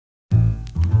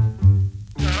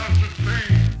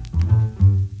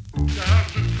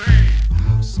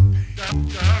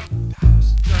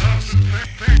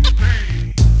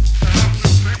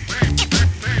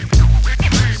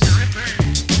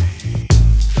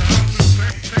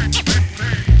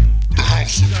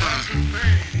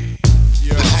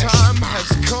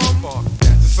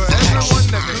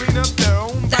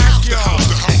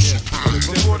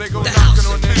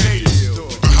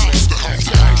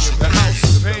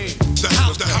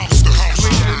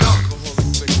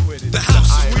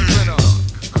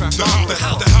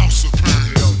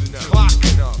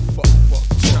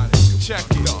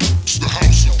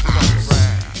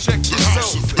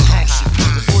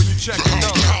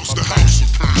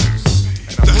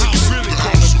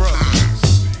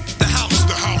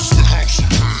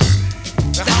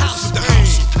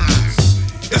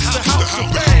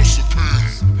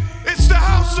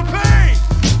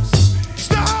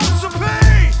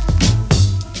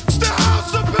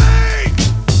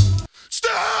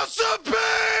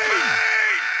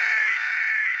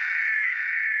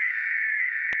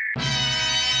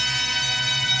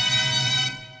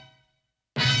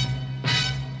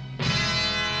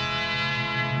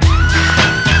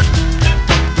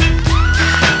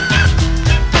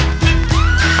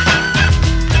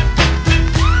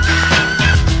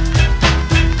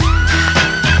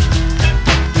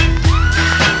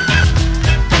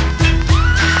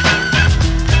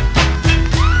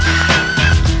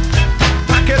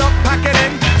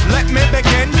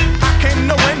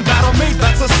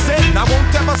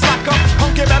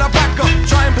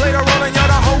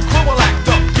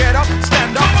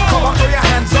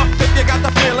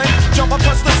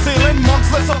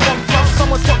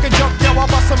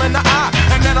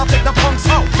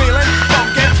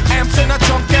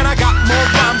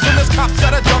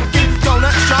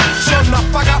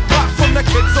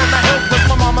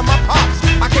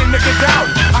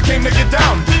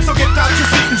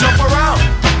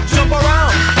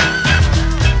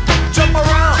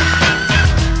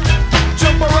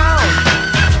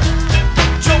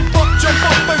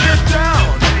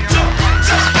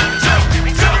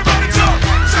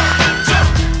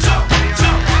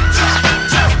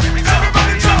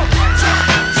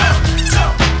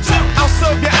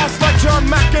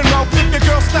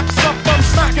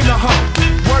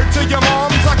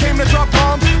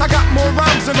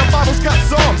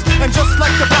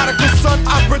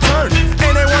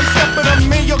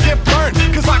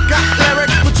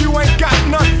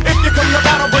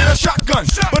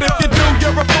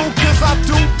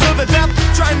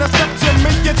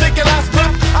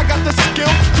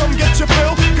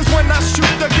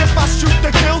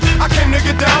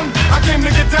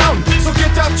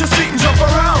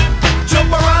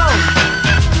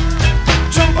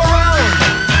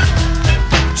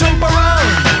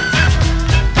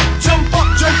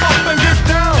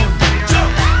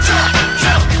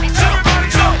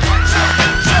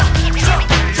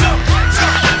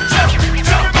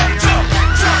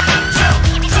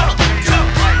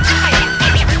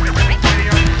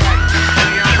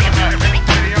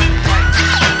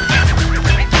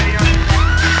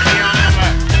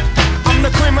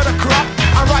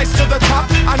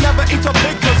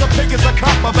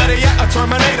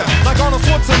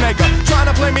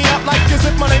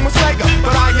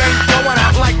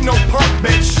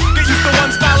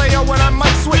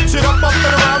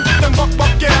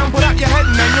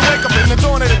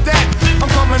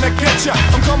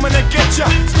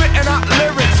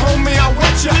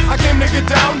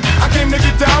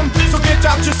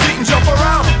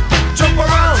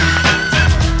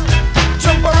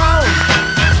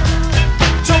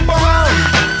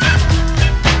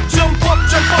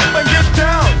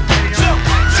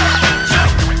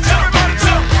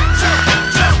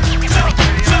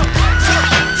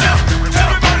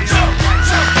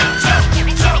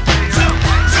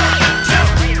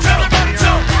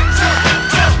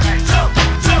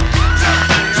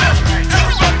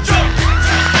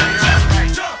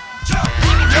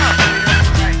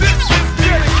This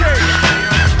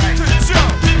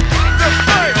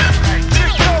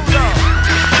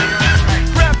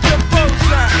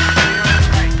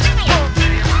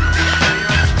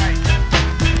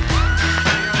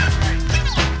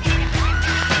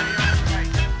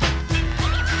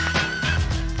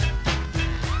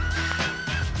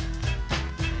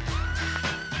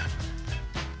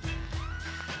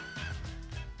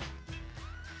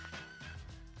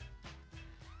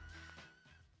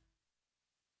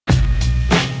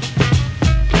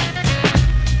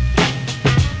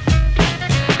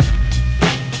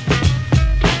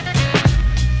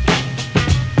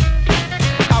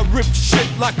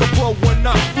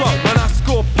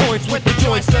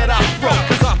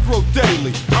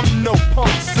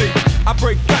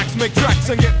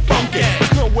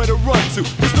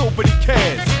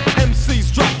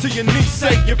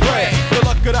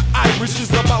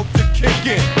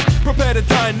Prepare to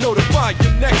die and notify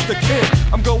your next of kin.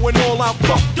 I'm going all out,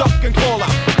 fuck, duck, and call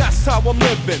out. That's how I'm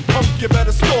living, punk, you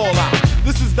better stall out.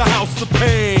 This is the house of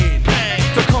pain.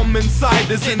 To come inside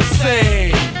is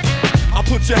insane. I'll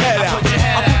put your head out,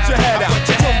 I'll put your head out,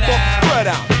 jump up, spread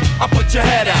out. I'll put your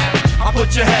head out, I'll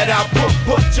put your head out,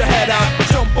 put your head out,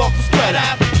 jump up, spread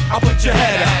out. I'll put your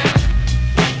head out.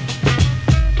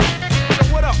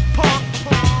 What up, punk?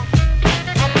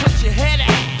 I'll put your head out.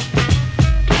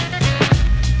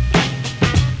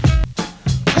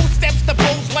 Who steps the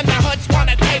booze when the hoods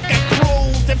wanna take a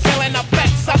cruise? And feeling the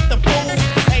effects of the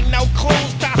booze. Ain't no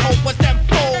clues to hope with them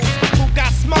fools who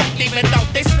got smoked even though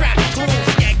they strapped tools.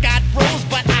 Yeah, got rules,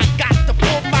 but I got to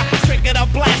pull my trigger to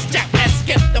blast jack and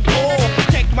skip the bull.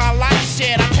 Take my life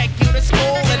shit, I'll take you to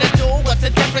school in a duel. What's the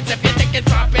difference if you're thinking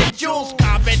dropping jewels?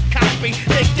 Carbon copy,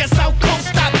 think you're so cool,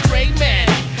 stop dreaming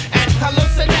and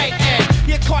hallucinating.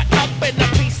 You're caught up in the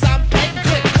piece I'm paying.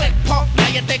 Click, click, punk, now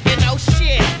you're thinking, oh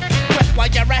shit. Quit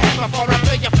while you're ahead before I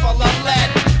fill you full of lead.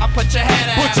 I'll put your head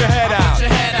out, put your head out,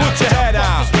 put your head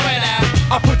out.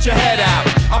 I'll put your head out,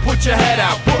 I'll put your head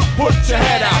out, put your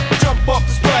head out, jump off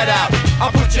the spread out.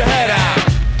 I'll put your head out.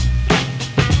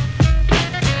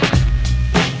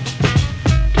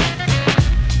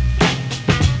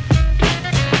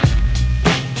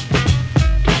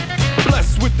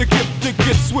 Blessed with the gift to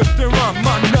get swift and rhyme.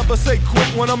 I never say quit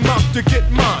when I'm out to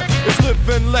get mine. It's live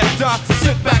and let die,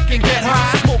 sit back and get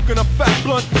high. Smoking a fat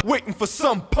blunt, waiting for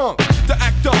some punk to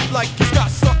act up like he's got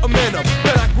something in him.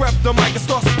 Then I grab the mic and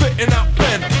start spitting out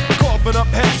venom. Carving up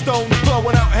headstones,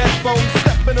 blowing out headphones.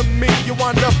 Stepping to me, you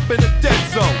wind up in a dead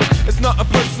zone. It's nothing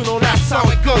personal, that's how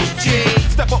it goes, G.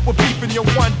 Step up with beef and you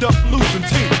wind up losing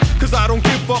teeth. Cause I don't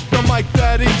give up the mic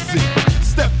that easy.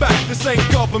 Step back, this ain't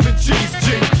government cheese,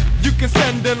 G. You can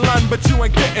stand in line, but you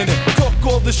ain't getting it. Talk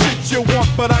all the shit you want,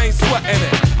 but I ain't sweating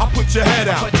it. I'll put your head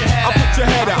out, I'll put your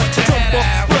head out, jump up,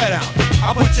 spread out.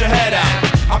 I'll put your head out,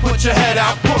 I'll put your head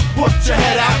out, put your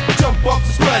head out, jump up,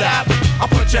 spread out. I'll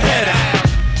put your head out.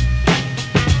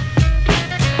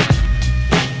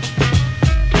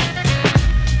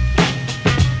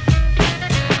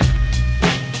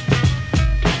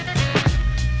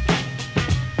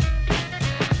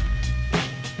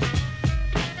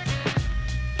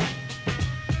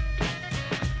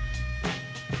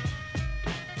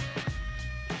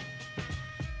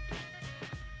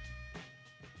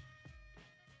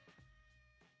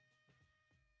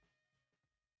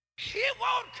 It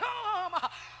won't come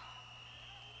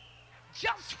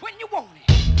just when you want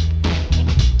it.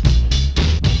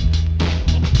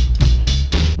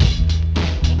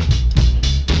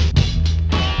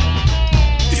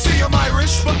 You see, I'm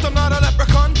Irish, but I'm not a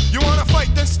leprechaun. You wanna fight,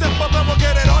 then step up and we'll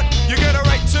get it on. You get a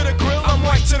right to the grill, I'm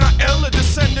white and I ill. A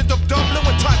descendant of Dublin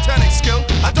with Titanic skill.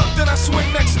 I duck then I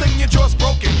swing, next thing your jaw's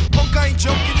broken. Punk, I ain't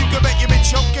joking, you can bet you been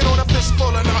choking on a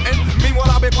fistful of nothing. Meanwhile,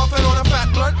 I'll be puffing on a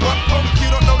fat blunt. What punk, you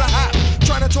don't know the half.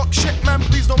 Trying to talk shit, man,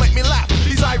 please don't make me laugh.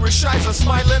 These Irish eyes are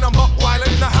smiling, I'm buck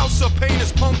wildin'. The house of pain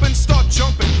is pumping, start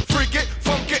jumping. Freak it,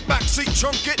 funk it, backseat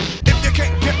chunk it. If you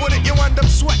can't get with it, you end up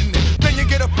sweating it. Then you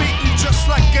get a beating just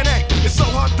like an egg. It's so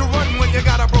hard to run when you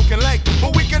got a broken leg.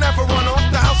 But we can never run off,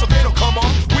 the house of pain will come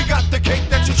off. We got the cake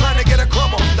that you're trying to get a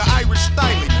crumb off. The Irish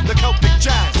styling, the Celtic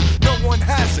jazz. No one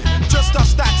has it, just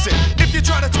us, that's it. If you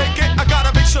try to take it, I got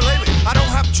a big shillelagh. I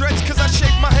don't have dreads cause I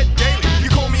shave my head daily. You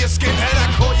call me a skinhead, I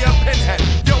call you a pinhead.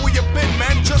 Yo, where you been,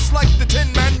 man? Just like the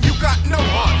Tin Man, you got no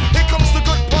heart. Here comes the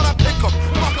good part, I pick 'em,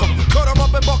 muck 'em, cut 'em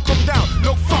up and buck 'em down.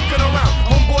 No fucking around,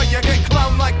 homeboy, you get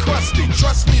clown like Krusty.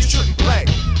 Trust me, you shouldn't play.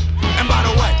 And by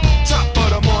the way, top of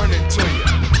the morning to you.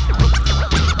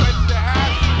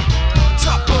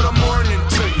 Top of the morning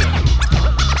to you.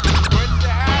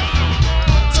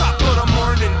 Top of the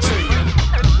morning to you.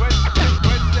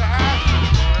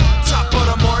 Top of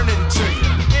the morning to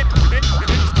you.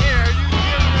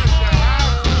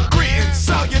 Greetings,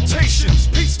 salutations,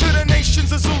 peace to the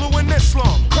nations of Zulu and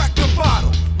Islam. Crack the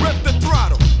bottle, rev the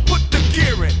throttle, put the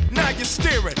gear in. Now you're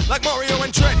steering like Mario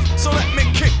and Andretti. So let me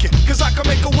kick it, cause I come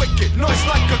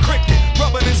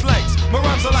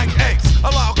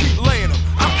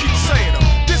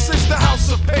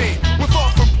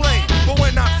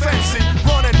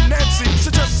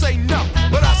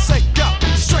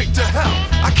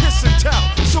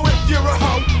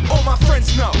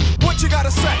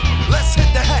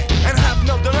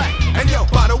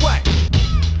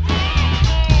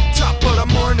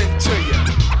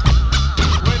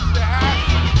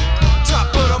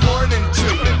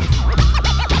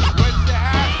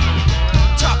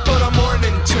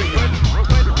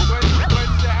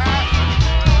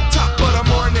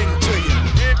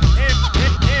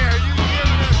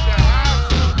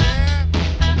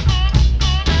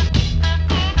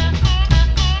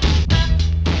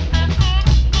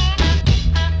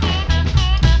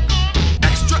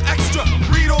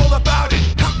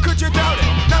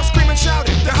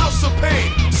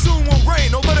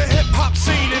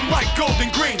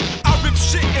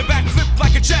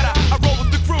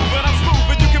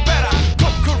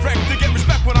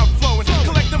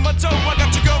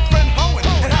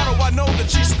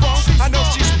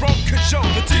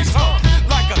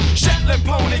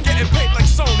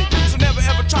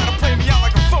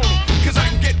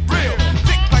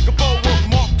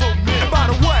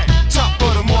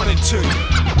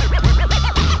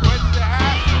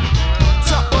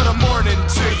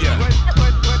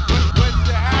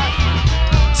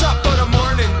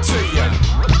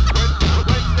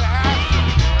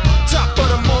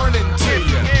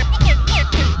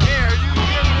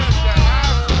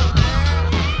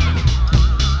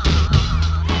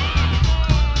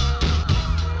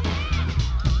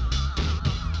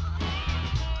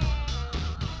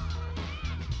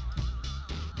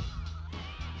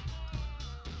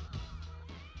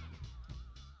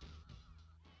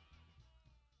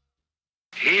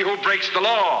who breaks the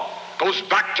law goes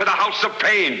back to the house of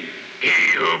pain. He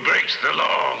who breaks the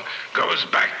law goes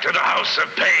back to the house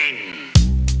of pain.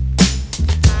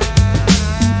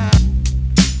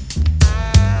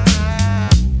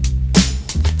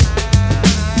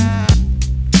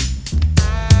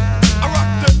 I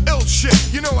rock the ill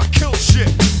shit, you know I kill shit,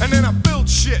 and then I build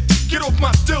shit. Get off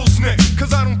my dills, Nick,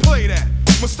 cause I don't play that.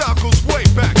 My style goes way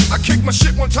back. I kick my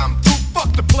shit one time through,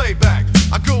 fuck the playback.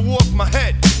 I go off my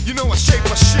head, you know I shape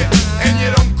my shit, and you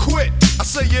don't quit. I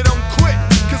say you don't quit,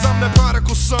 cause I'm the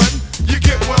prodigal son. You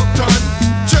get well done,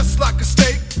 just like a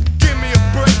steak. Give me a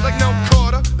break like no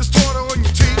Carter. There's tartar on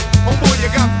your teeth. Homeboy, you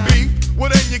got beef. Well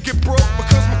then you get broke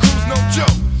because my crew's no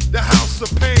joke. The house of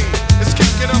pain is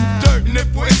kicking up dirt, and if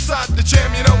we're inside the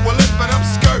jam, you know we're lifting up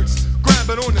skirts.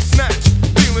 Grabbing on the snatch,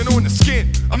 feeling on the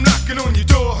skin. I'm knocking on your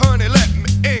door, honey, let me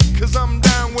in, cause I'm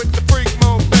down with the freak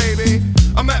mode, baby.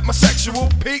 I'm at my sexual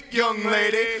peak, young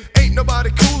lady. Ain't nobody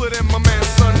cooler than my man,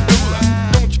 Son Dula.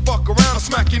 Don't you fuck around, I'll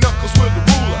smack your knuckles with a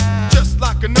ruler. Just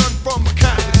like a nun from a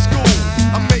Catholic school.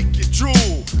 I make you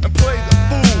drool and play the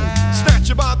fool. Snatch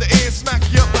you by the ear, smack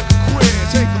you up like a queer.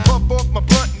 Take a puff off my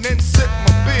blunt and then sip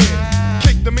my beer.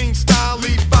 Kick the mean style,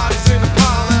 leave bodies in a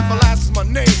pile. Everlast is my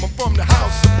name, I'm from the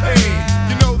house of pain.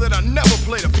 You know that I never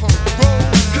played a punk role,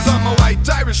 cause I'm a white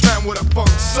Irish man with a funk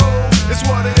soul. It's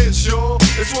what it is, yo,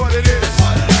 it's what it is.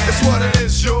 It's what it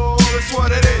is, yo, it's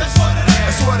what it is.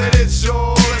 It's what it is,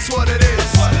 yo, it's what it is.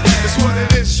 It's what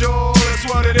it is, yo, it's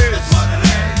what it is.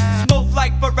 Smooth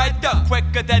like Beretta,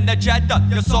 quicker than a Jetta.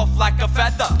 You're soft like a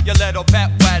feather, your little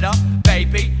pet wetter.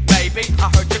 Baby, baby,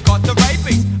 I heard you got the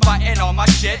rabies. Biting on my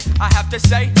shit, I have to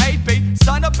say, hey B,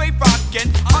 son of be rockin'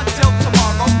 until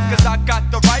tomorrow. Cause I got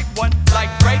the right one,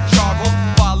 like Ray Charles.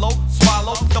 Follow,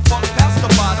 swallow, the funk past the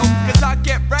bottle. Cause I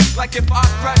get wrecked like if I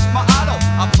crash my auto.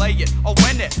 I play it, or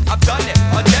win it, I've done it,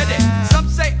 or did it. Some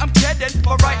say I'm kidding,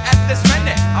 but right at this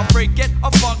minute I freak it,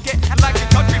 or funk it, and like a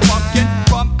country pumpkin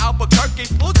from Albuquerque.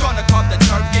 Who's gonna carve the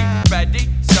turkey? Ready,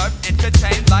 serve,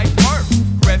 entertain like Murph.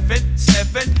 Griffin,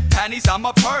 sniffing, panties, I'm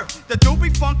a perv. The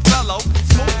doobie funk fellow,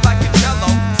 smooth like a cello.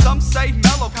 Some say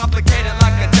mellow, complicated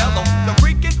like a Dello. The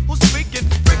Rican who's speaking,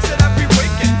 bricks it every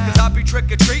weekend. Cause I be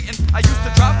trick-or-treating, I used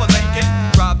to drive a Lincoln.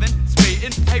 Driving,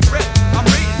 speeding, hey Rick, I'm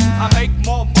reading. I make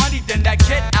more money than that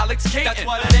kid, Alex Keaton. That's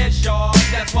what it is, y'all,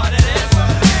 that's what it is.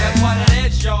 That's what it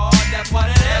is, y'all, that's what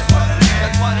it is.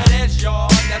 That's what it is, y'all,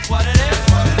 that's what it is.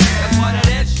 That's what it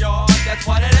is, y'all, that's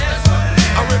what it is.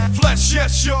 I rip flesh,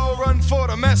 yes, y'all, run for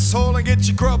the mess hall and get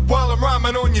your grub while I'm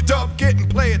rhyming on your dub. Get and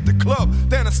play at the club,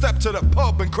 then I step to the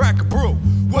pub and crack a brew.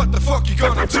 What the fuck you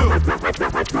gonna do?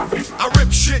 I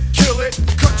rip shit, kill it,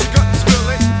 cut your gut and spill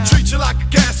it. Treat you like a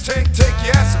gas tank, take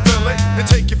your ass and fill it. Then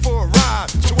take you for a ride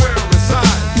to where I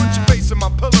reside. Put your face in my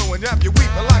pillow and have you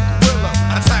weeping like a willow.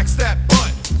 I tax that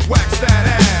butt, wax that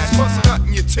ass, bust a nut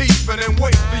in your teeth and then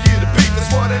wait for you to beat.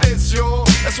 That's what it is, yo,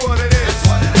 that's what it is.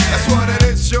 That's what it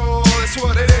is, yo, that's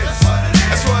what it is.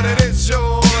 That's what it is,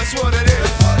 yo, that's what it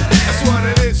is. That's what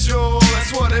it is, yo,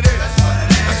 that's what it is.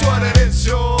 That's what it is,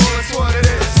 yo, that's what it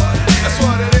is. That's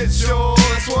what it is, yo,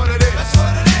 that's what it is.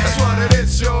 That's what it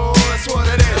is, yo, that's what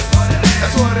it is.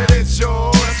 That's what it is,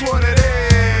 yo, that's what it is.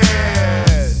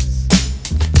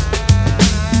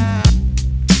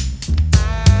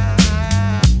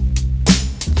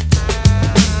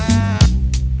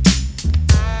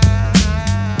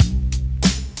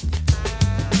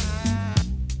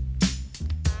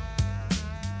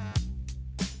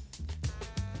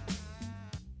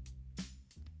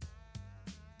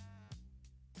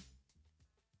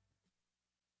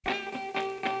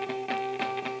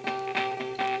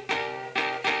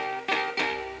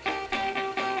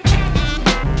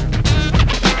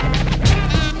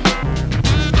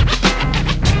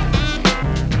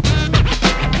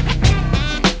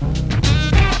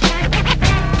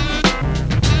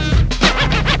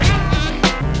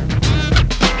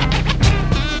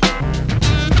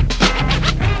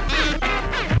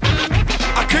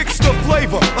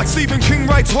 Like Stephen King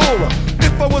writes horror.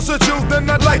 If I was a Jew, then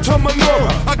I'd light a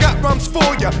menorah. I got rhymes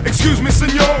for ya, excuse me,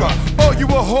 senora. Are you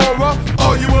a horror?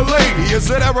 Are you a lady? Is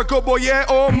it Erica Boyer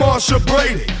or Marsha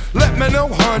Brady? Let me know,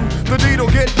 hun, the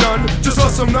deed'll get done. Just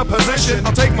assume the position.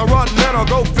 I'll take my rod and then I'll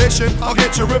go fishing. I'll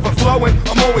get your river flowing.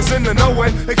 I'm always in the know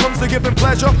when it comes to giving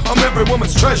pleasure. I'm every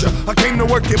woman's treasure. I came to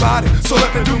work your body, so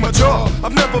let me do my job.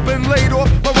 I've never been laid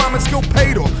off, my rhyming skill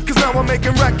paid off. Cause now I'm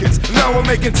making records, now I'm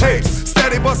making tapes.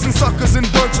 Steady busting suckers in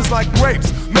bunches like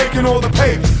grapes. Making all the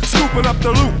papes, scooping up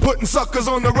the loot. Putting suckers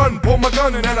on the run, pull my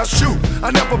gun and then I shoot.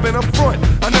 I never been up front,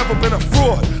 I never been a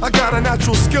fraud. I got a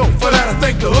natural skill, for that I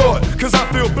thank the Lord. Cause I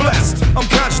feel blessed, I'm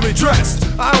casually dressed.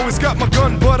 I always got my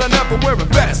gun, but I never wear a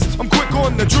vest. I'm quick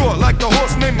on the draw, like the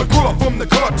horse named McGraw from the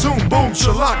cartoon. Boom,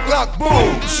 shalak, lock,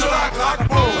 boom. Shalak, lock,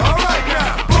 boom. Alright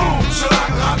now. Boom, shalak,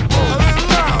 lock, boom. A little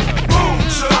louder. Boom,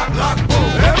 shalak, lock,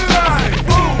 boom. Everybody.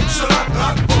 Boom, shalak,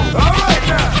 lock, boom. Alright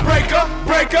now. Breaker,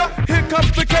 breaker, here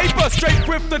comes the caper. Straight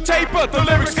with the taper, the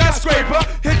lyric skyscraper.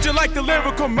 Hit you like the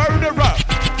lyrical murderer.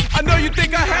 I know you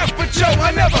think I have, but yo,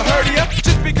 I never heard of ya.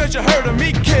 Just because you heard of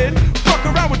me, kid. Fuck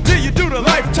around with D, you do the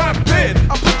lifetime bid.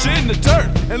 I'll put you in the dirt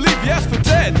and leave you ass for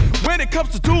dead. When it comes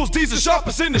to tools, these are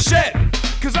sharpest in the shed.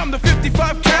 Cause I'm the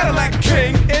 55 Cadillac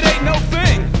king, it ain't no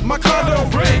thing. My car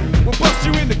don't ring, we'll bust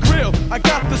you in the grill. I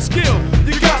got the skill,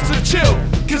 you got to chill.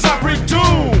 Cause I bring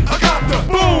doom, I got the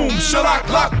boom, shalak,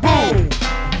 lock, boom.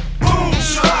 Boom,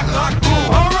 shalak, lock, boom.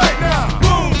 Alright now.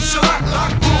 Boom, shalak,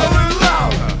 lock, boom. A little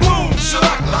louder. Boom,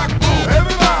 shalak, lock, boom.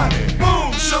 Everybody.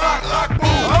 Boom, shalak, lock,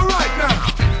 boom. Alright now.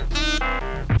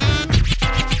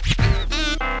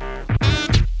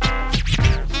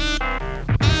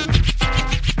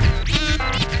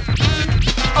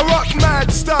 I rock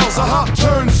mad styles, I hot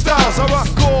turnstiles. I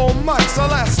rock all mics, I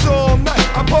last all night.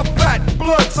 I puff fat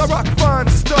blunts, I rock fine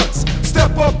stunts.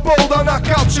 Step up bold, I knock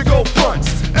out your gold fronts.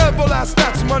 Everlast,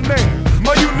 that's my name.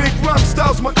 My unique rhyme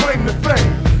style's my claim to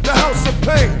fame. The House of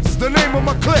Pain's the name of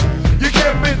my clique. You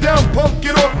can't be down, punk,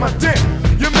 get off my dick.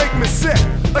 You make me sick,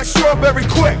 like strawberry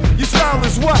quick. Your style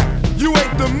is whack, you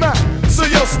ain't the Mac. So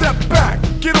yo, step back,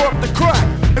 get off the crack,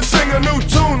 and sing a new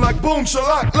tune like boom,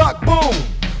 shalak, lock, boom.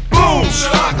 Boom,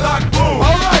 shalak, lock, boom.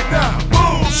 Alright now.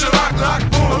 Boom, shalak, lock,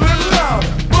 boom. A little louder.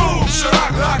 Boom,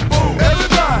 shalak, lock, boom.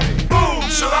 Everybody. Boom,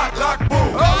 shalak, lock,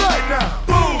 boom. Alright now.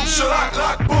 Boom, shalak,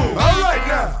 lock, boom. Alright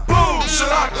now. Boom,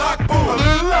 shalak, lock, boom. A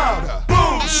little louder.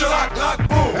 Boom, shalak, lock,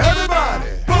 boom. Everybody.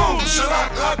 Boom,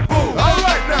 shalak, lock, boom.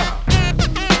 Alright now.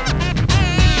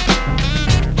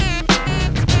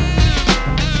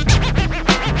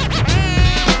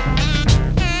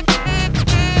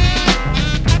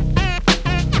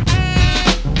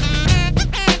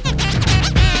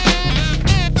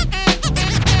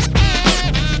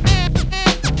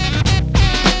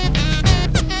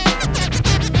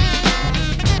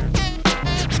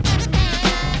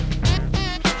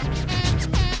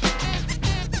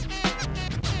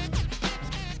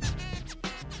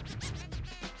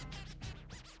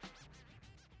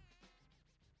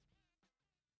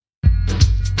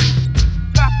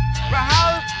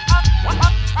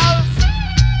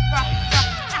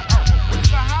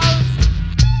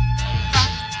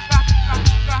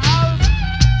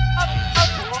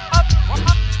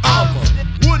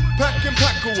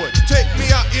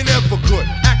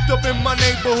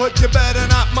 You better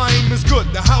not, my aim is good.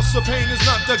 The House of Pain is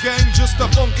not the gang, just a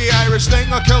funky Irish thing.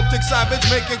 A Celtic savage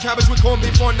making cabbage with corned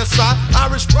beef on the side.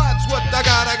 Irish pride's what I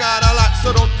got a lot,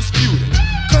 so don't dispute it.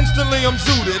 Constantly I'm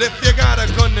zooted, if you got a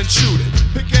gun then shoot it.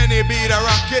 Pick any beat, I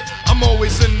rock it, I'm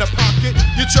always in the pocket.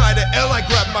 You try to L, I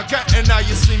grab my gat and now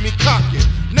you see me cock it.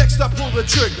 Next I pull the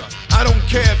trigger, I don't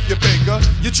care if you're bigger.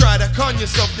 You try to con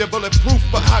yourself, you're bulletproof,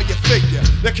 but how you figure?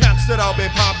 The caps that I'll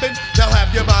be popping, they'll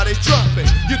have your body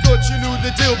dropping. You thought you knew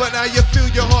the deal, but now you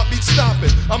feel your heartbeat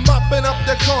stopping. I'm mopping up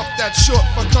the comp, that's short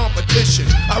for competition.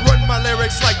 I run my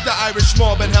lyrics like the Irish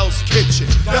mob in Hell's Kitchen.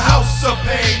 The House of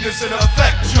Pain is in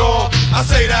effect, y'all. I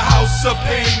say the House of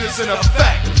Pain is in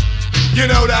effect. You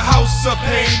know the House of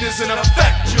Pain is in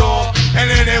effect, y'all.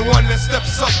 And anyone that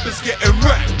steps up is getting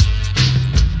wrecked.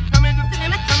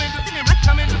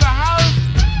 Come into the house.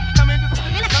 Come into the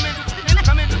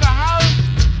house.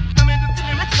 Come into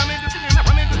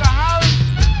the house.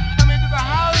 Come into the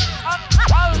house.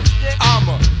 I'm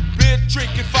a beer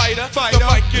drinking fighter. The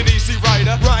mic and easy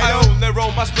rider. I only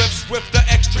roll my spliffs with the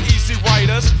extra easy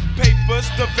riders. Papers,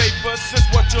 the vapors is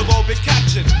what you'll all be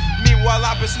catching. Meanwhile,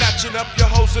 I've been snatching up your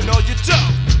hoes and all your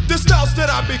dough. The styles that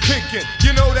I be kicking,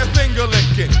 you know that finger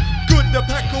licking. Good, the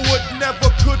packer would never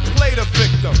could play the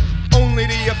victim. Only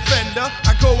the offender,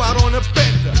 I go out on a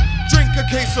bender. Drink a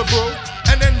case of brew,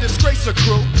 and then disgrace a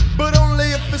crew. But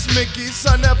only if it's Mickey's,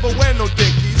 I never wear no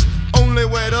Dickies. Only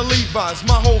wear the Levi's,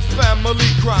 my whole family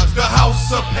cries. The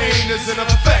House of Pain is in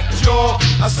effect, y'all.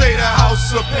 I say the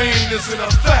House of Pain is in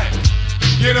effect.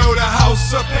 You know the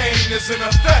House of Pain is in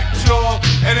effect, y'all.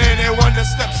 And anyone that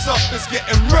steps up is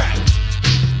getting wrecked.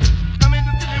 Come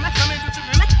into the house. Come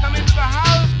into the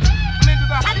house. Come into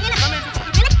the house.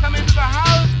 Come into the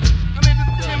house. Come into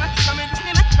the house. Come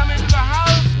into the house. Come into the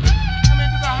house. Come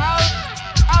into the house.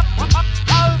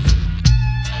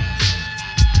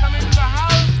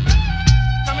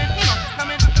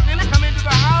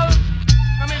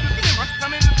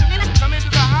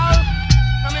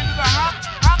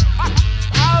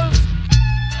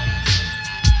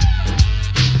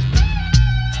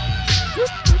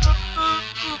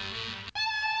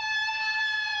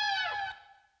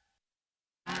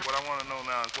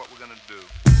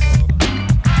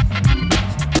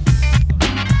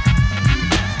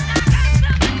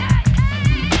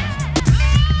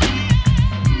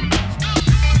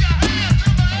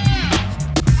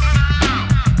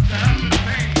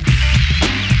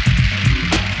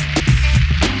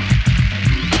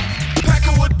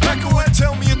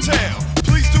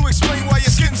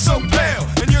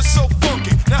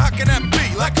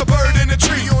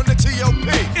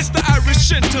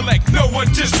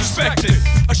 infected.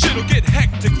 A shit'll get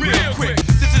hectic real quick.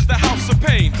 This is the house of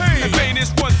pain. And pain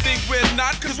is one thing we're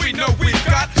not, cause we know we've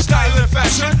got style and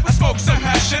fashion. I smoke some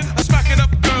passion. I'm smacking up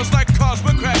girls like cars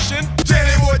we're crashing.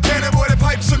 Danny boy, the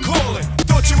pipes are calling.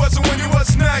 Thought you wasn't when you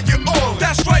was, now you're all.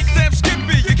 That's right, damn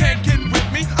Skippy, you can't get with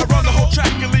me. I run the whole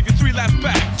track and leave you 3 laps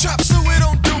back. Chop so it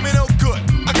don't do me no good.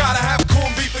 I gotta have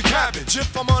corned beef and cabbage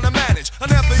if I'm on a manage. I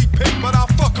never eat pig, but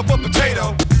I'll fuck up a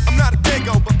potato. I'm not a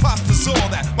dago, but pasta's all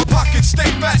that. My pockets stay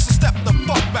fat, so step the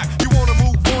fuck back. You wanna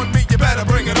move on me, you better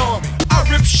bring it on me. I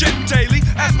rip shit daily,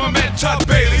 as my man Todd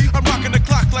Bailey. I'm rocking the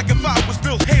clock like if I was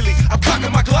Bill Haley. I'm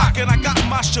clocking my Glock and I got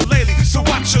my shillelagh. So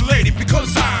watch your lady,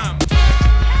 because I'm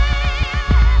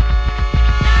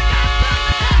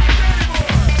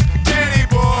Danny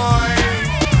boy.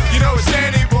 You know it's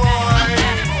Danny boy.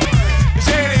 It's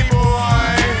Danny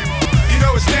boy. You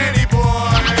know it's Danny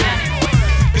boy.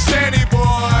 It's Danny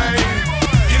boy.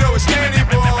 You know it's Danny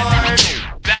boy.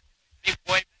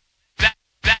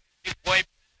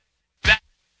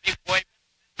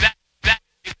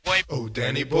 Oh,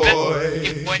 Danny boy,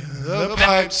 the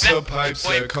pipes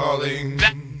are calling.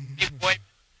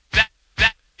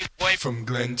 From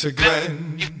glen to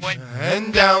glen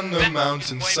and down the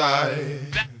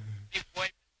mountainside.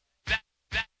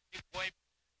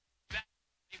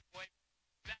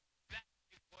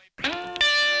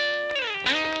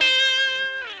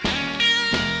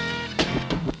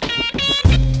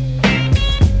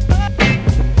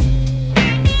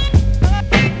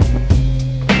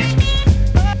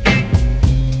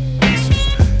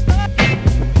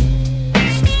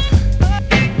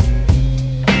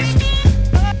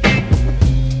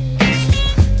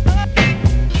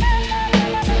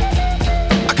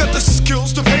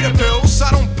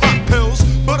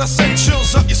 I send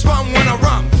chills up your spine when I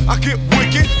rhyme. I get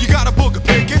wicked, you got a booger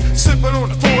picking. Sipping on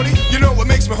the 40, you know what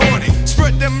makes me horny.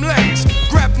 Spread them legs,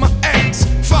 grab my eggs.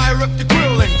 Fire up the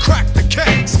grill and crack the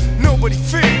kegs. Nobody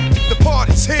fear, the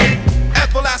party's here.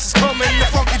 Everlast is coming, the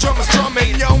funky drummers drumming.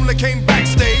 You only came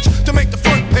backstage to make the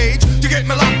front page. To get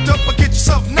me locked up or get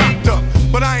yourself knocked up.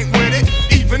 But I ain't with it,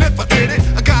 even if I did it.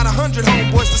 I got 100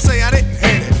 homeboys to say I didn't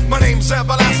hit it. My name's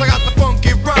Everlast, I got the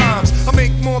funky rhymes. I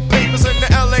make more papers than the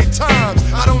LA Times.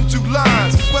 I don't do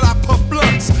lines, but I puff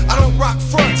blunts. I don't rock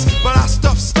fronts, but I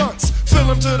stuff stunts. Fill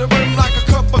them to the rim like a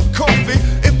cup of coffee.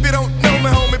 If you don't know me,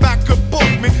 homie, back up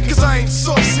off me. Cause I ain't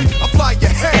saucy, I fly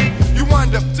your head. You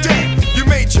wind up dead, you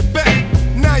made your bet.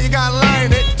 Now you gotta lie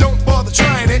in it, don't bother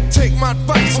trying it. Take my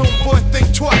advice, homeboy,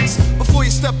 think twice before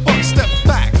you step up, step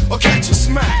back, or catch a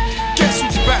smack. Guess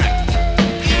who's back?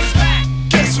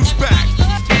 Guess who's back?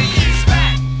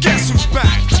 Guess who's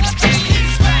back?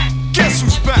 Guess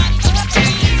who's back?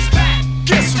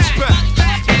 Guess who's back?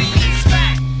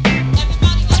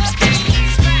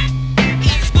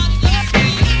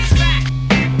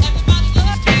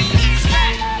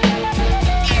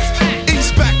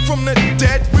 He's back from the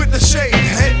dead with the shaved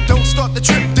head. Don't start the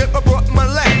trip dip, I brought my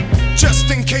leg.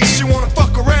 Just in case you wanna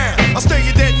fuck around, I'll stare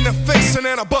you dead in the face and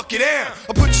then I'll buck you down.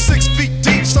 I'll put you 6 feet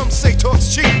deep, some say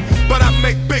talk's cheap, but I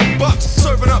make big bucks,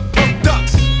 serving up pump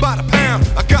ducks. By the pound,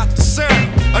 I got the sound,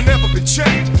 I never been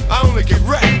checked, I only get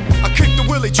wrecked. I kick the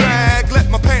willy drag, let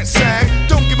my pants sag.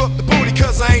 Don't give up the booty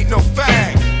cause I ain't no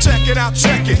fag. Check it out,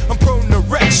 check it, I'm prone to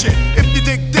wreck shit. If you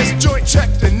dig this joint, check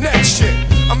the next shit.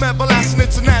 I'm everlasting,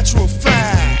 it's a natural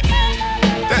fact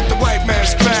that the white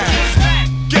man's back.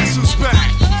 Guess who's back?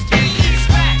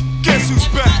 Guess who's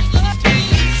back?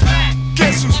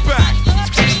 Guess who's back?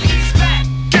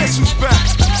 Guess who's back?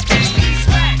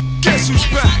 Guess who's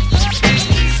back?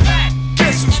 Guess who's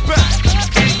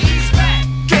back?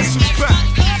 Guess who's back?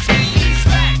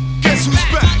 Guess who's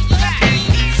back?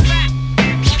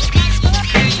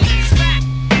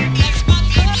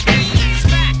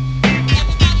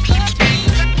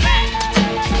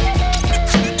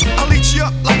 I'll eat you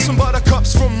up like some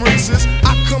buttercups from Reese's.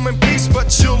 I come in peace,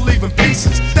 but you'll leave in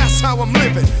pieces. That's how I'm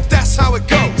living, that's how it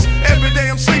goes. Every day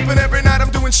I'm sleeping, every night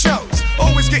I'm doing shows.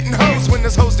 Always getting hoes when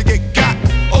there's hoes to get got.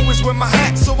 Always wear my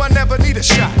hat so I never need a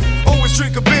shot. Always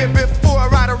drink a beer before I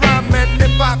ride a rhyme. And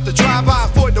if I have to drive, I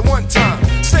avoid the one time.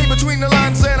 Stay between the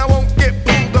lines and I won't get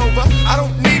pulled over. I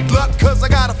don't need luck cause I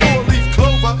got a 4-leaf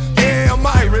clover. Yeah, I'm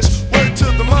Irish, word to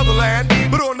the motherland.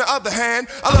 But on the other hand,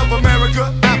 I love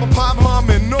America, apple pie, mom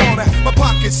and all that. My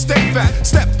pockets stay fat,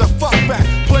 step the fuck back.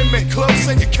 Play me close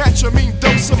and you catch a mean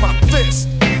dose of my fist.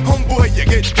 Homeboy, you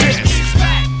get dissed.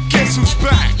 Guess who's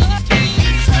back?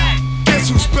 Guess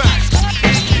who's back?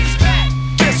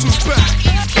 Guess who's back?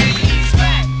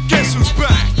 Guess who's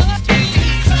back?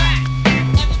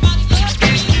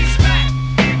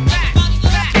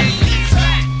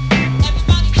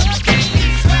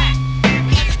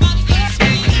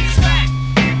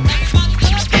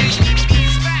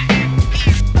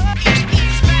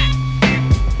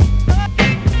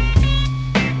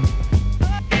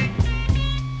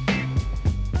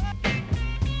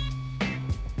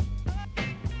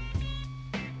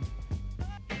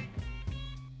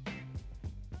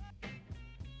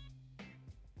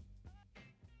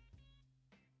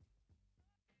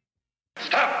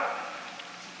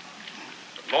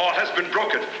 Law has been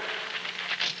broken.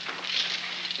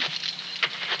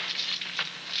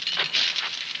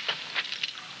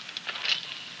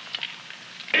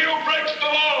 He who breaks the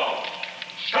law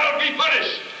shall be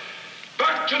punished.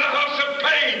 Back to the house of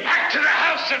pain. Back to the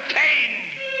house of pain.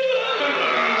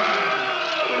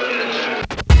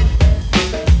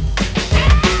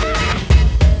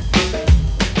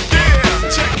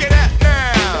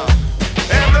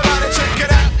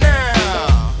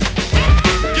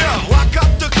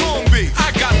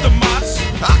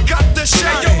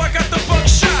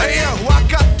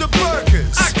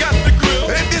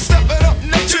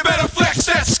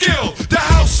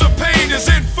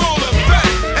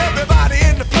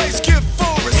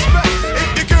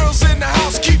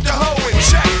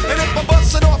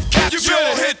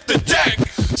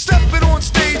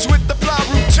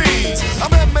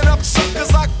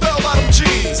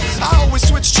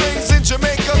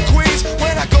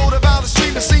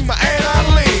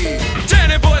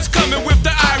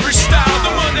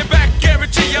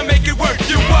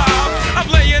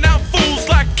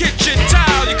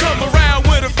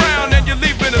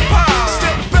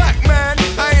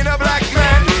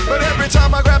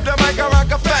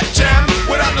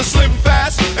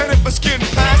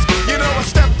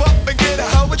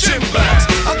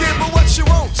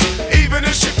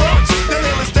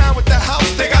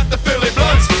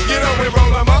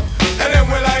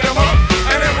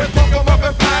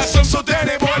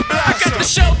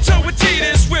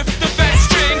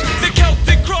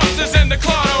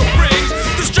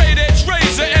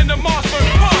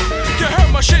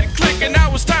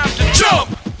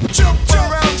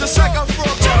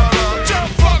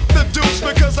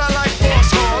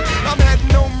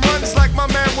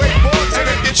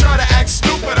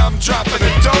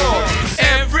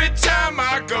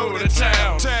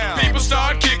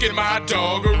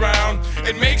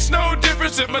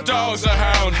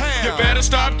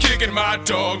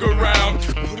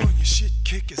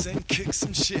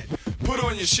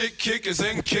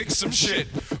 And kick some shit.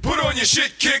 Put on your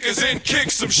shit kickers and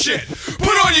kick some shit.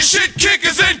 Put on your shit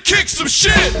kickers and kick some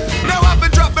shit. Now I've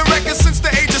been dropping records since the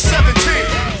age of 17.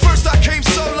 First I came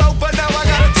solo, but now I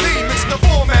got a team. It's the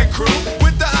four-man crew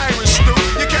with the Irish stew.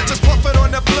 You catch us puffing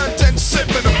on the blunt and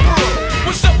sipping a brew.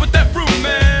 What's up with that brew,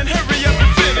 man? Hurry up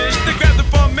and finish. Then grab the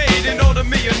barmaid and order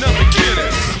me another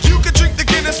Guinness. You can drink the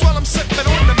Guinness while I'm sipping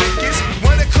on the Mickeys.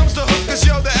 When it comes to hookers,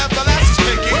 yo, the everlasting's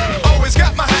picky. Always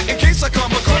got my hat in case I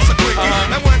come across a quickie.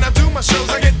 And when I do my shows,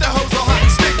 I get the hose all hot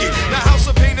and sticky. The house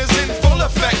of pain is in full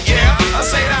effect, yeah. I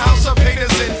say the house of pain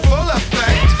is in full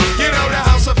effect. You know the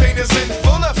house of pain is in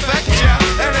full effect, yeah.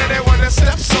 And anyone that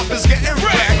steps up is getting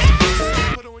wrecked.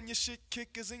 Put on your shit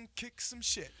kickers and kick some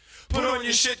shit. Put on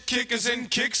your shit kickers and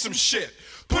kick some shit.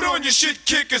 Put on your shit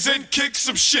kickers and kick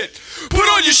some shit. Put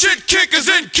on your shit kickers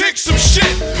and kick some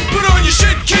shit. Put on your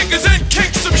shit kickers and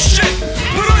kick some shit.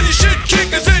 Put on your shit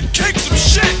kickers and kick some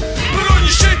shit. Put on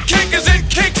your shit kickers and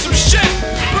kick some shit.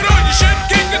 Put on your shit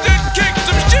kickers and kick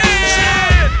some shit.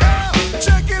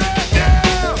 Check it out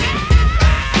now.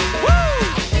 Woo!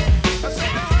 I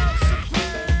said the house of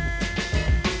pain.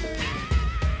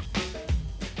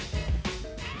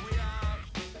 We out.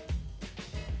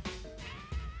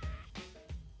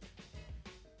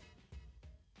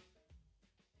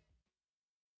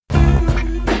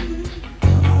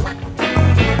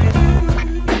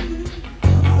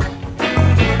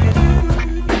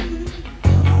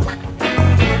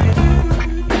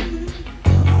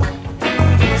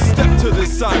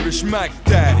 Irish Mac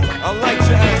Daddy, I light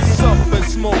your ass up and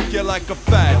smoke you like a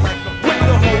fatty. With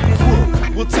the whole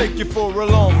crew, we'll take you for a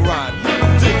long ride.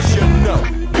 Little did you know,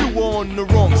 you were on the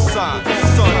wrong side.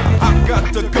 Son, I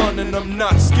got the gun and I'm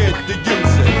not scared to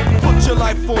use it. Put your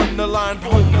life on the line,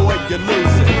 homeboy, you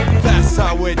lose it. That's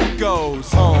how it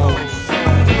goes, home.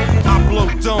 I blow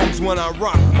domes when I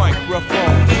rock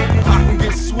microphones. I can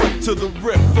get swift to the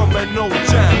riff from an old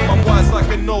jam. I'm wise like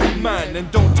an old man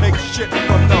and don't take shit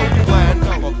from no plan.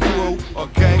 A crew, a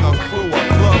gang, a crew, a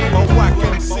club, a whack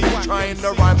MC trying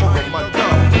to rhyme over my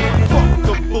dub. Fuck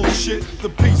the bullshit, the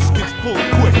beast gets pulled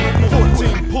quick.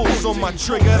 14 pulls on my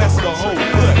trigger, that's the whole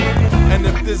clip. And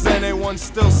if there's anyone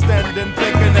still standing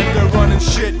thinking that they're running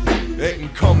shit, they can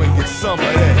come and get some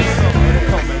of this.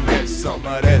 Come and get some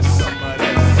of this.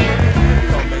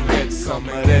 Come and get some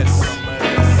of this.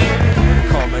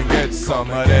 Come and get some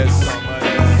of this.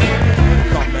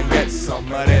 Come and get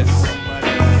some of this.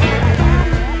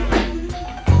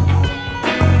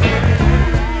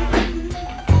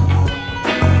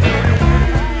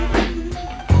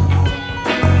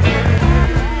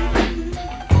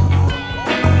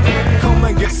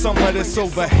 Come and get some of this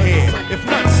over here. If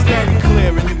not, stand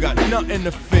clear and you got nothing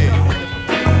to fear.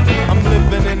 I'm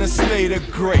living in a state of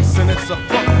grace, and it's a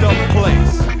fucked up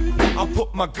place. I'll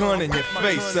put my gun in your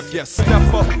face. If you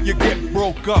step up, you get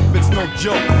broke up. It's no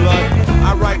joke, blood.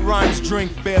 I write rhymes,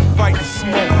 drink beer, fight, and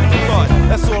smoke blood.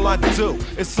 That's all I do,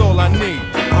 it's all I need.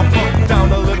 I buck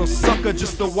down a little sucker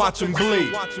just to watch him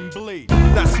bleed.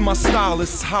 That's my style,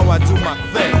 it's how I do my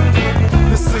thing.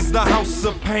 This is the house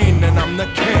of pain and I'm the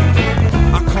king.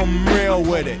 I come real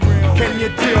with it. Can you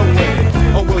deal with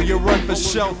it? Or will you run for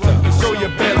shelter? So you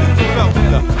barely felt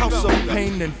the house of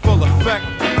pain in full effect.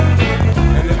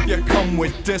 And if you come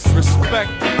with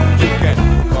disrespect, you can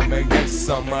come and get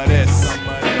some of this.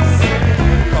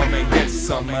 Come and get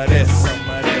some of this.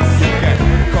 You can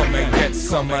come and get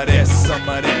some of this.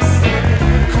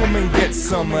 Come and get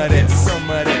some of this.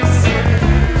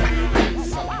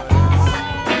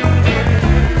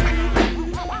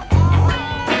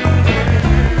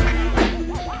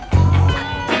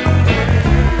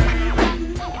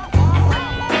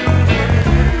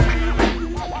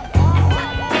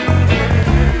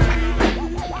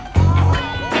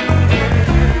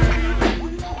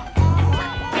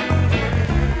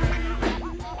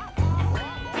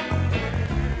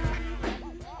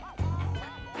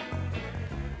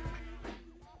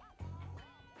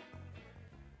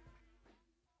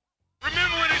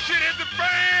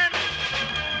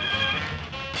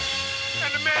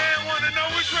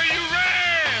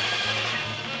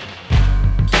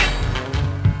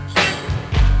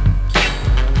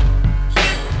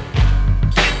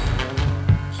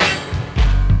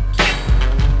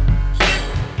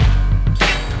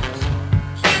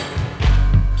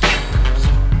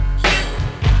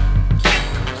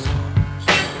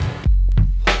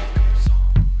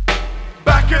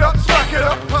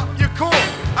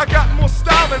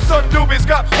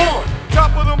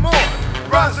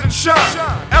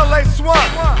 LA Swan,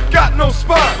 got no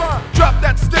spine. Drop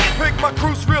that stick, pig, my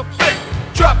crew's real thick.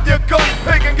 Drop your gun,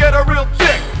 pig, and get a real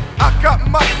dick. I got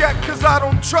my gat cause I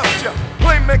don't trust ya.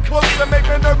 Play me close and make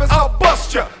me nervous, I'll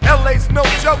bust ya. LA's no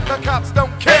joke, the cops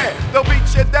don't care. They'll beat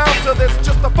you down till there's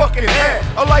just a fucking hair.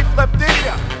 A life left in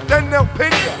ya, then they'll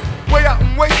pin ya. Way out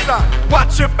in wayside,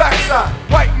 watch your backside.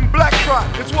 White and black cry,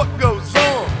 it's what goes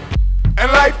on.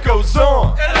 And life goes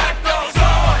on. And life goes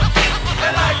on.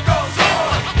 And life goes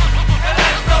on. And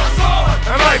life goes on.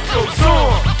 And life goes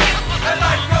on. And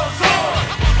life goes on.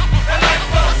 And life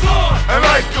goes on. And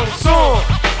life goes on.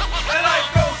 And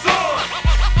life goes on.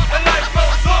 And life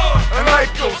goes on. And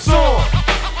life goes on.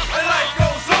 And life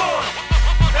goes on.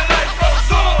 And life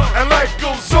goes on. And life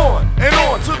goes on. And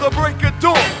on to the break of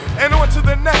dawn. And on to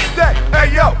the next day.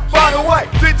 Hey yo, by the way,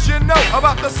 did you know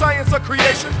about the science of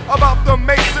creation? About the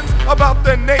Masons, about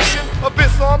the nation? Of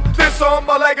this arm,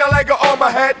 my leg on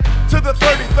my head. To the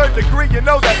 33rd degree, you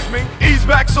know that's me. Ease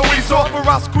back so ease off or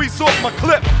I'll squeeze off my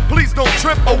clip. Please don't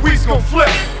trip or we's gon' flip.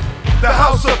 The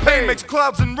house of pain makes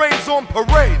clouds and rains on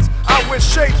parades. I wear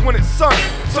shades when it's sunny.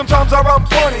 Sometimes I run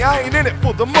funny, I ain't in it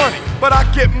for the money. But I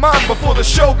get mine before the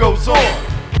show goes on.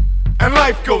 And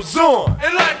life goes on.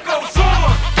 And life goes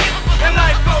on. And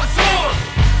life goes on.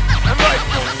 And life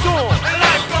goes on. And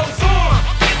life goes on.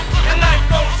 And life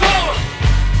goes on.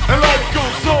 And life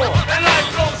goes on. And life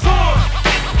goes on.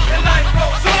 And life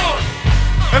goes on.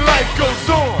 And life goes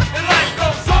on. And life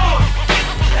goes on.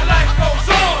 And life goes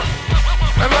on.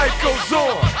 And life goes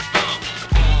on.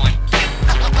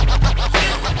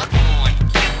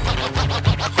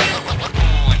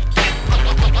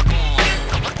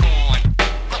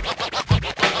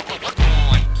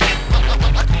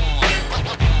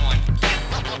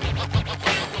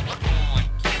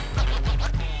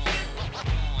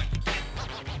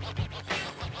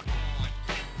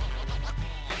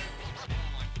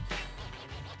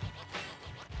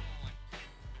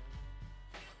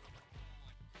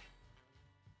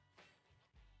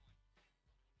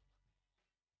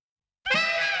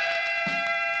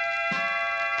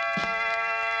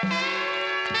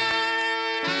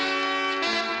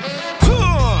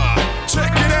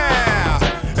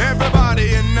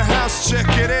 Check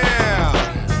it out.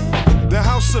 The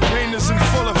house of pain is in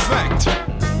full effect.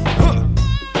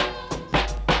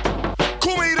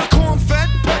 Call me the corn-fed,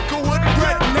 peckerwood,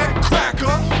 redneck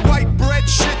cracker, white bread,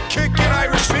 shit kicking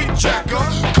Irish feet jacker,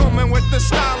 coming with the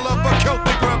style of a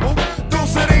Celtic rebel.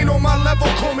 Those that ain't on my level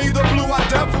call me the blue-eyed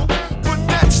devil. But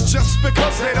that's just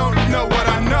because they don't know what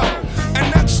I know,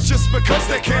 and that's just because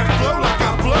they can't flow like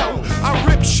I flow. I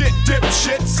rip shit, dip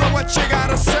shit, so what you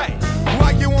gotta say?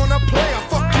 Why you wanna play? I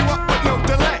fuck you up with no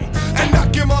delay and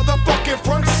knock your motherfucking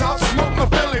fronts out. Smoke my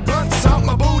Philly blunts out,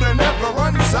 my Buddha never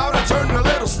runs out. I turn the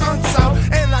little stunts out,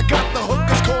 and I got the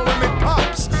hookers calling me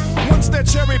pops. Once that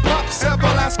cherry pops,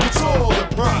 Everlast gets all the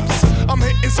props. I'm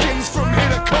hitting skins from here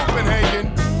to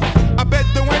Copenhagen. I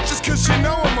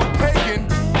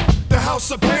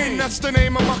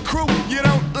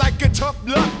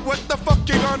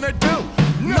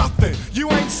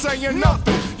saying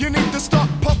nothing. You need to stop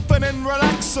puffing and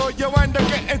relax, or you end up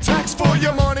getting taxed for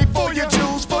your money, for your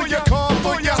jewels, for your car,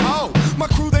 for your hoe. My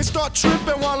crew, they start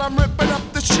tripping while I'm ripping up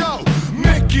the show.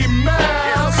 Mickey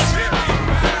Mouse,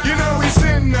 you know he's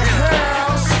in the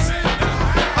house.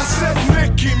 I said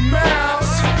Mickey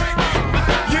Mouse,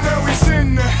 you know he's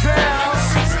in the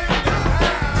house.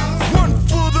 One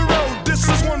for the road, this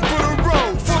is one for the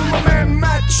road. For my man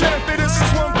Matt Champion, this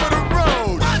is one for the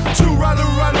road. Two ralla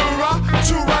ralla ra,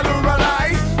 two ralla ralla,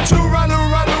 two ralla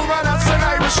ralla ra, that's an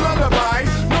Irish lullaby.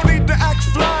 No need to act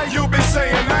fly, you'll be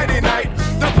saying nighty night.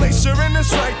 The place you're in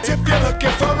is right if you're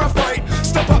looking for a fight.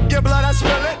 Step up your blood, I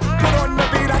spill it. Put on the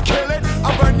beat, I kill it.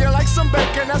 I burn you like some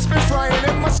bacon that's been frying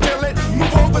in my skillet.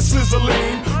 Move over,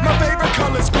 sizzling. My favorite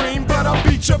color's green, but I'll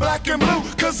beat you black and blue,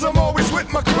 cause I'm always with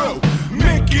my crew.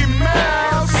 Mickey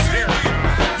Mouse,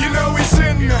 you know he's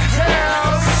in the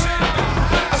house.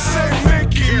 I say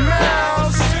Mickey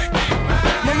Mouse,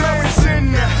 you know he's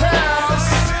in the house.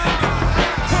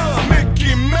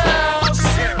 Mickey Mouse,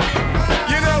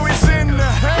 you know he's in the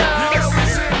house.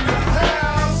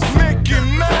 Mickey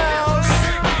Mouse,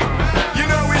 you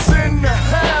know he's in the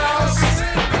house.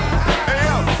 Hey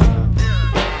yo.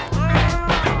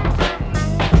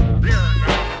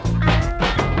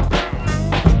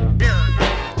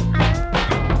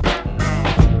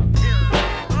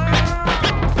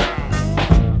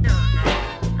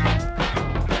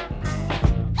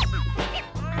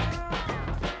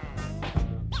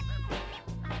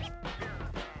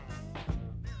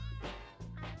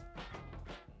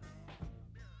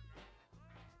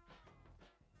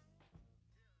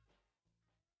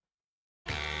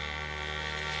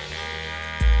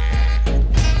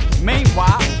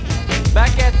 Meanwhile,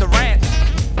 back at the ranch,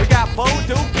 we got Bo,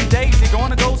 Duke, and Daisy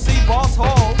gonna go see Boss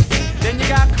Hall. Then you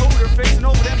got Cooter fixing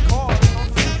over them cars.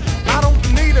 I don't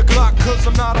need a Glock, cause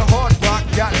I'm not a hard rock.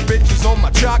 Got bitches on my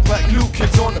jock like new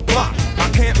kids on the block. I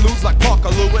can't lose like Parker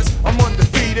Lewis, I'm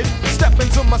undefeated. Step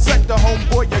into my sector,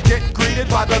 homeboy, you get greeted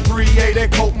by the 380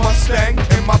 Colt Mustang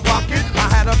in my pocket. I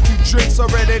had a few drinks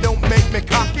already, don't make me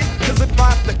cocky, cause if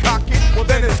I have to cock it, well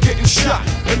then it's getting shot.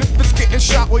 And if it's getting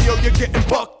shot, well yo, you're getting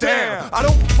bucked down. I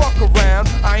don't fuck around,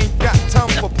 I ain't got time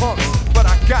for punks, but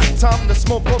I got time to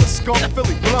smoke all the skunk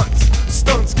Philly blunts.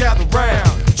 Stunts gather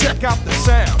round, check out the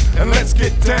sound, and let's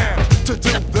get down to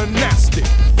do the nasty,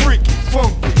 freaky,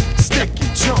 funky, sticky,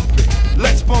 jumpy.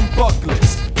 Let's bump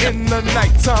bucklers in the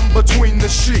nighttime between the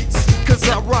sheets, cause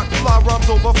I rock fly rhymes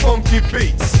over funky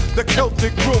beats. The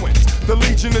Celtic ruins, the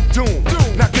Legion of Doom.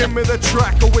 Now give me the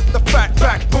tracker with the fat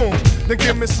back boom. Then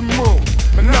give me some room,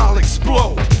 and I'll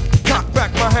explode. Cock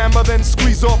back my hammer, then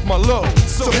squeeze off my load.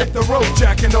 So hit the road,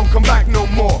 Jack, and don't come back no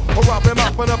more, or I'll be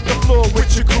mopping up the floor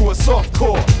with your crew of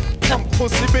softcore. Pump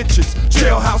pussy bitches,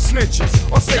 jailhouse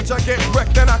snitches. On stage I get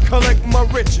wrecked and I collect my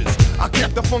riches. I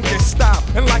keep the funky style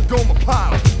and like Gomer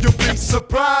Pyle, you'll be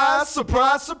surprised,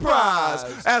 surprised, surprised.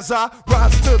 As I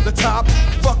rise to the top,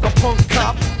 fuck a punk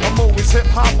cop. I'm always hip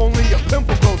hop, only a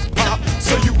pimple goes pop.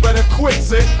 So you better quit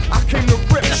it, I came to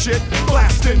rip shit.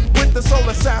 Blasting with the soul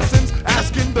assassins,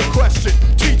 asking the question,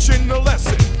 teaching the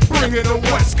lesson, bringing the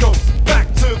West Coast back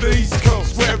to the East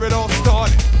Coast, where it all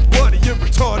started. What are you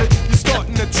retarded? You're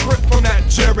starting to trip from that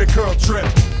Jerry curl drip,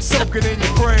 soaking in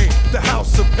your brain. The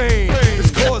house of pain is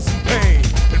causing pain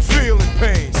and feeling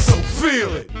pain. So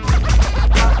feel it,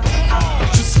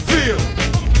 just feel it,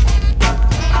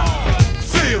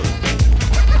 feel it,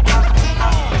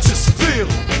 just feel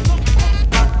it.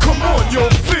 Come on, you'll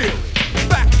feel it.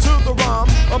 Back to the rhyme,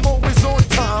 I'm always on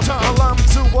time. A lime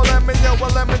to a lemon, yo, a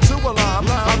lemon to a lime.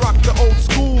 I rock the old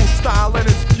school style and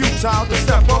it's futile to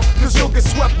step up, cause you'll get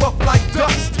swept up like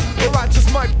dust. Or I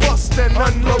just might bust and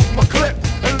unload my clip.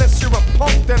 Unless you're a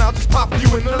punk, then I'll just pop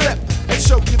you in the lip and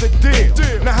show you the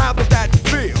deal. Now how did that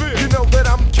feel? You know that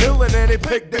I'm killing any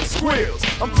pig that squeals.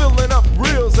 I'm filling up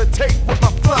reels that tape with my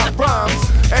fly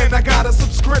rhymes, and I got a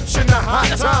subscription to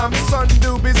Hot Times. Sun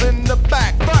Doobies in the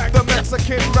back. The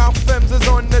Mexican Ralph Fems is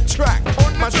on the track.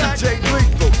 My DJ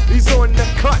Lethal, he's on the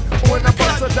cut. When I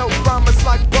bust a dope rhyme, it's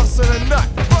like busting a nut.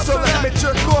 So let me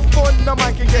jerk off on the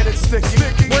mic and get it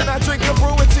sticky. When I drink a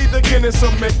brew, it's either Guinness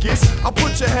or Mickey's. I'll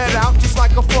put your head out just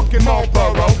like a fucking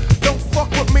Marlboro. Don't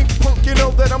fuck with me, punk, you know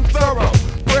that I'm thorough.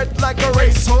 Bred like a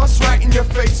racehorse, right in your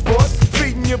face, boss.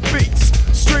 Feeding your beats,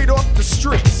 straight off the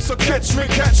streets. So catch me,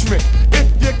 if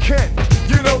you can.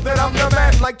 You know that I'm the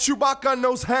man, like Chewbacca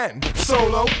knows hand.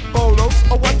 Solo, bolos,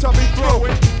 or what I be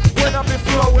throwing. When I be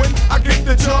flowing, I get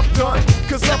the job done,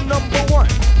 cause I'm number one,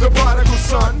 the prodigal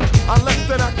son. I left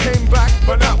and I came back,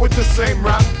 but not with the same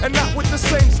rap, and not with the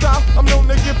same style. I'm known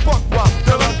to get buck wild.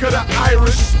 The luck of the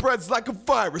Irish spreads like a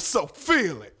virus, so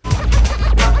feel it.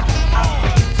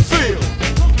 Feel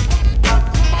it.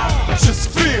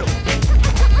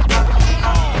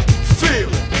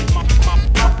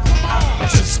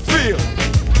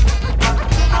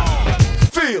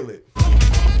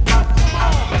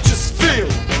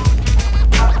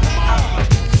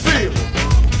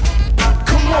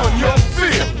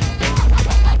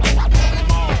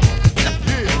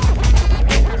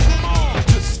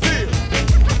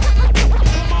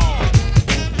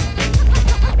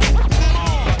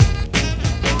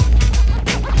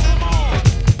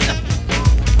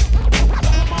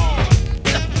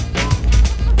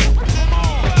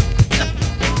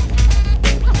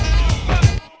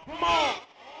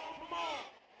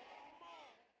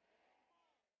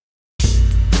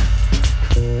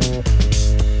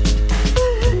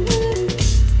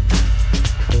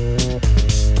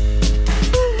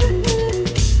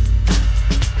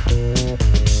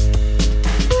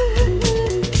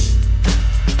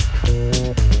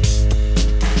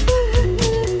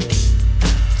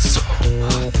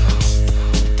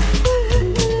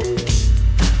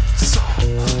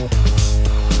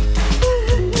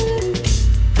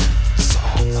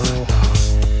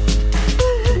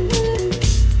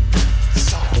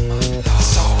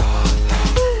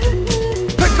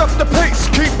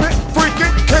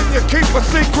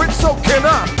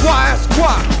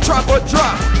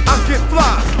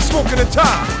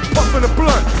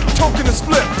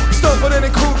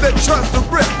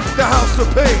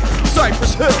 pain.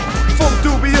 Cypress Hill, full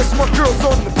dubious, my girl's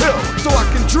on the pill, so I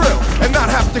can drill and not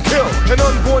have to kill an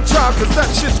unborn child, cause that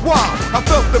shit's wild. I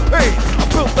felt the pain, I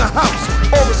built the house.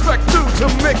 All respect due to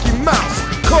Mickey Mouse.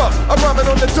 Club, I'm rhyming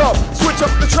on the dub. Switch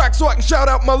up the track so I can shout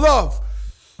out my love.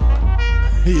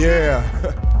 Yeah,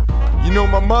 you know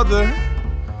my mother,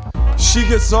 she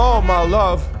gets all my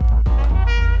love.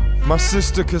 My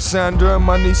sister Cassandra and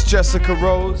my niece Jessica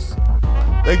Rose,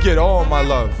 they get all my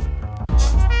love.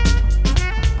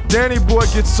 Danny Boy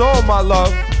gets all my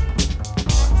love.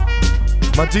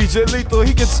 My DJ Lethal,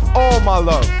 he gets all my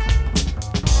love.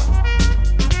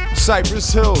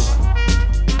 Cypress Hill,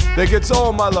 they gets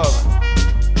all my love.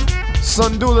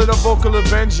 Sundula, the vocal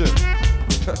Avenger,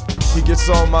 he gets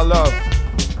all my love.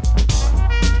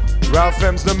 Ralph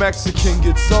M's the Mexican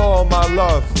gets all my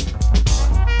love.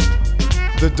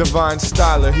 The Divine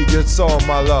Styler, he gets all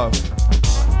my love.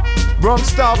 Bronx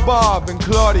Style Bob and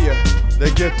Claudia,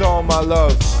 they get all my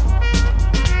love.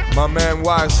 My man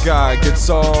Wise Guy gets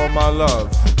all my love.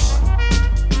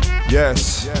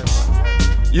 Yes.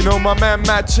 You know my man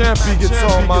Matt Champy gets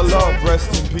all my love.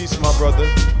 Rest in peace, my brother.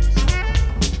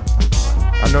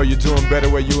 I know you're doing better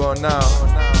where you are now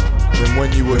than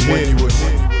when you were here.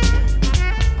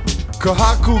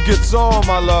 Kahaku gets all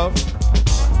my love.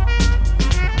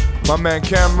 My man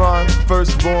Cameron,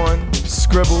 Firstborn,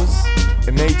 Scribbles,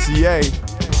 and ATA,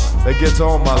 they get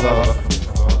all my love.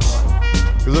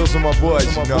 Cause those are my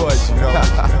boys, you know.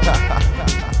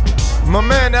 My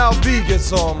man LB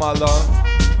gets all my love.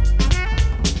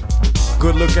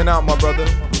 Good looking out, my brother.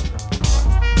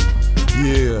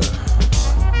 Yeah.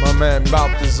 My man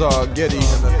Balthazar Getty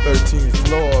in the 13th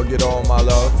floor get all my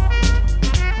love.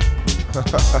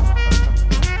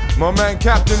 My man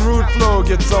Captain Rude Flow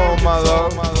gets all my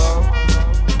love.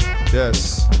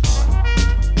 Yes.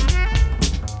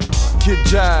 Kid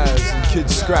Jazz and Kid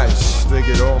Scratch, they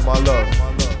get all my love.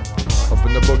 Up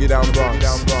in the Boogie Down Bronx.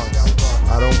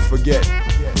 I don't forget.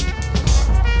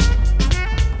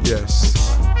 Yes.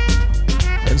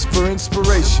 And for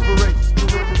inspiration,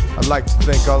 I'd like to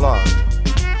thank Allah.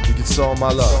 He gets all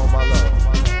my love.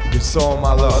 He gets all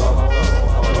my love.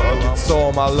 He gets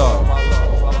all my love.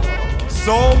 He gets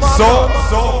all my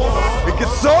love. It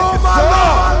gets all my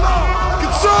love. It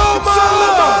gets all my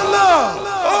love.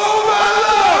 All my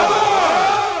love.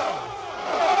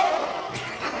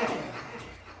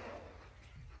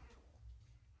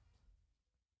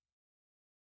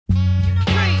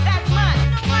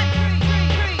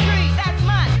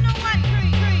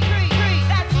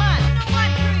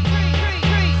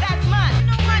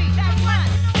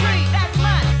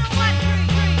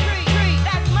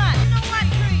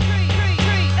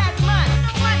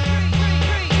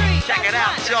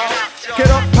 Get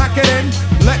up, pack it in,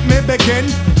 let me begin.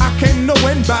 I came to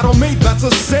win, battle me, that's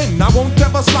a sin. I won't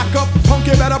ever slack up, punk,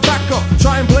 you better back up.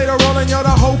 Try and play the role and you're the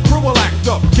whole crew will act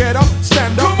up. Get up,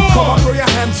 stand up, come on, throw your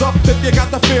hands up if you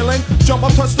got the feeling. Jump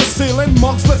up, touch the ceiling,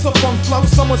 monks, let's a funk flow.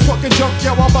 Someone's fucking junk,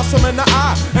 yeah, I'll bust them in the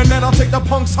eye. And then I'll take the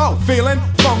punks out, feeling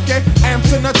funky.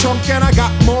 Amps in the trunk and I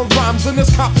got more rhymes than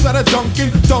this cops at a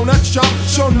Dunkin' Donut shop.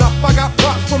 Sure enough, I got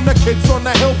props from the kids on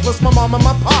the hill, plus my mom and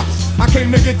my pops. I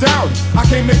came to get down, I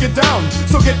came to get down.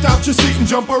 So get out your seat and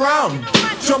jump around.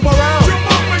 Jump around. Jump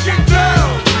up and get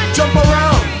down. Jump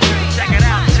around. Check it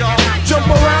out, y'all. Jump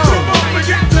around. Jump up and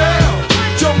get down.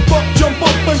 Jump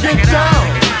up and get down.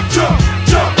 Jump,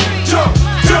 jump, jump,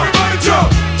 jump. Everybody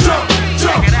jump, jump,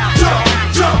 jump, jump,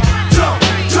 jump, jump,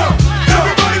 jump.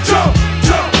 Everybody jump,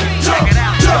 jump, jump,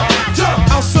 jump, jump.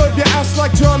 I'll serve your ass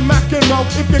like John McEnroe.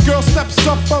 If your girl steps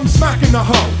up, I'm smacking the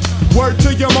hoe. Word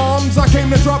to your moms, I came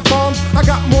to drop bombs. I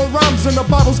got more rhymes than the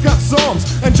Bible's got psalms.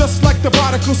 And just like the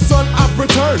prodigal son, I've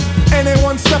returned.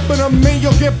 Anyone stepping on me,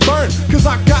 you'll get burned. Cause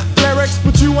I got lyrics,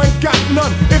 but you ain't got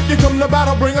none. If you come to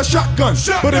battle, bring a shotgun.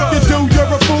 But if you do,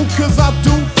 you're a fool, cause I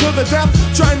do to the death.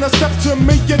 Trying to step to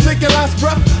me, you take your last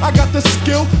breath. I got the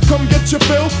skill, come get your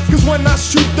fill. Cause when I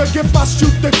shoot the gift, I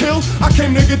shoot the kill. I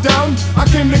came to get down, I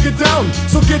came to get down.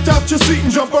 So get out your seat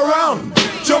and jump around.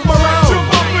 Jump around.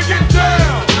 Jump up and get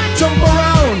down. Jump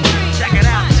around. Check it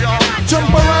out, y'all. Jump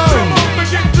around. Jump up and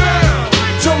get down.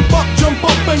 Jump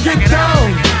up and get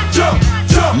down. Jump,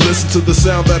 jump. Listen to the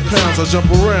sound that pounds, I jump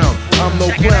around. I'm no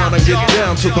clown, I get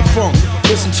down to the funk.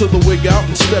 Listen to the wig out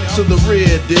and step to the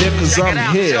rear, dear, cause I'm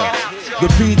here. The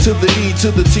P to the E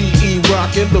to the T-E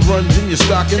rockin'. The runs in your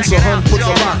stocking, so hun puts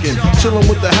a lock in. Chillin'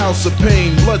 with the house of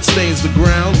pain, blood stains the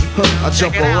ground. I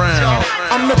jump around.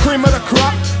 I'm the cream of the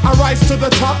crop, I rise to the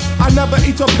top. I never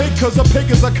eat a pig cause a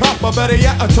pig is a cop, or better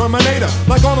yet a Terminator,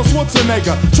 like Arnold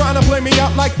Schwarzenegger, trying to play me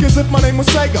out like as if my name was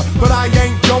Sega. But I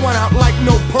ain't going out like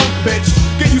no punk bitch.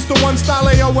 Get used to one style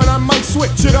AO when I might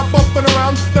switch it up and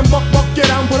around, then buck, get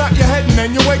down, put out your head and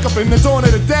then you wake up in the dawn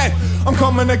of the dead. I'm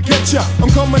coming to get ya, I'm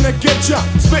coming to get ya,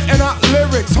 spitting out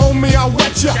lyrics, homie, I'll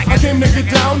wet ya. I came to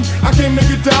get down, I came to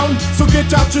get down, so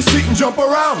get out your seat and jump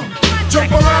around.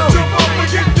 Jump around, jump up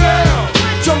and get down.